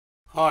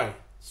Hi,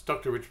 it's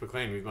Dr. Rich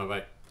Mclean with my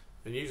vape,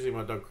 and usually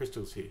my dog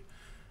Crystal's here.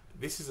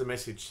 This is a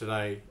message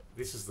today.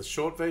 This is the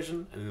short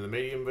version, and then the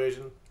medium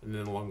version, and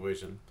then the long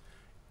version.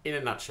 In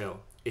a nutshell,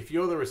 if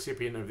you're the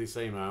recipient of this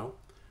email,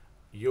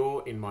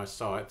 you're in my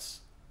sights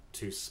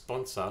to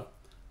sponsor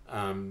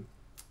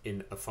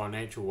in a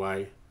financial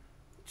way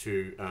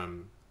to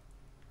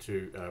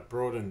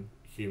broaden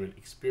human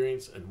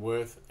experience and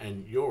worth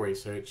and your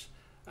research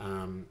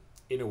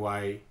in a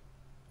way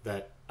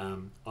that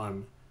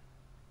I'm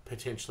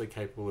potentially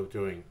capable of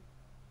doing.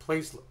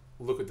 Please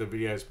look at the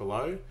videos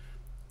below.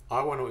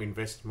 I want to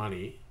invest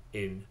money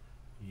in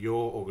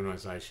your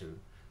organisation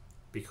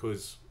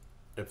because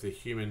of the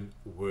human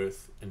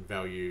worth and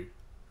value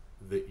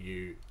that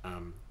you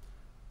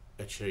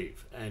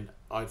achieve, and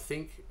I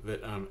think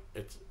that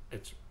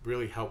it's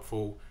really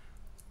helpful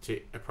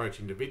to approach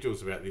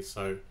individuals about this.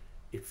 So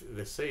if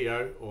the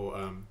CEO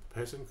or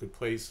person could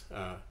please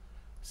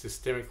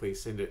systemically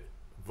send it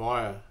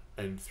via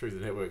and through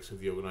the networks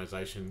of the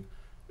organisation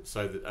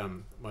so that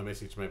my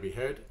message may be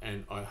heard,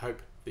 and I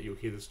hope that you'll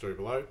hear the story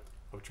below.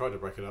 I've tried to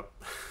break it up.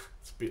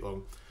 It's a bit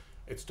long.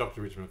 It's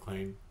Dr. Rich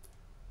Mclean.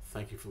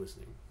 Thank you for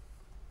listening.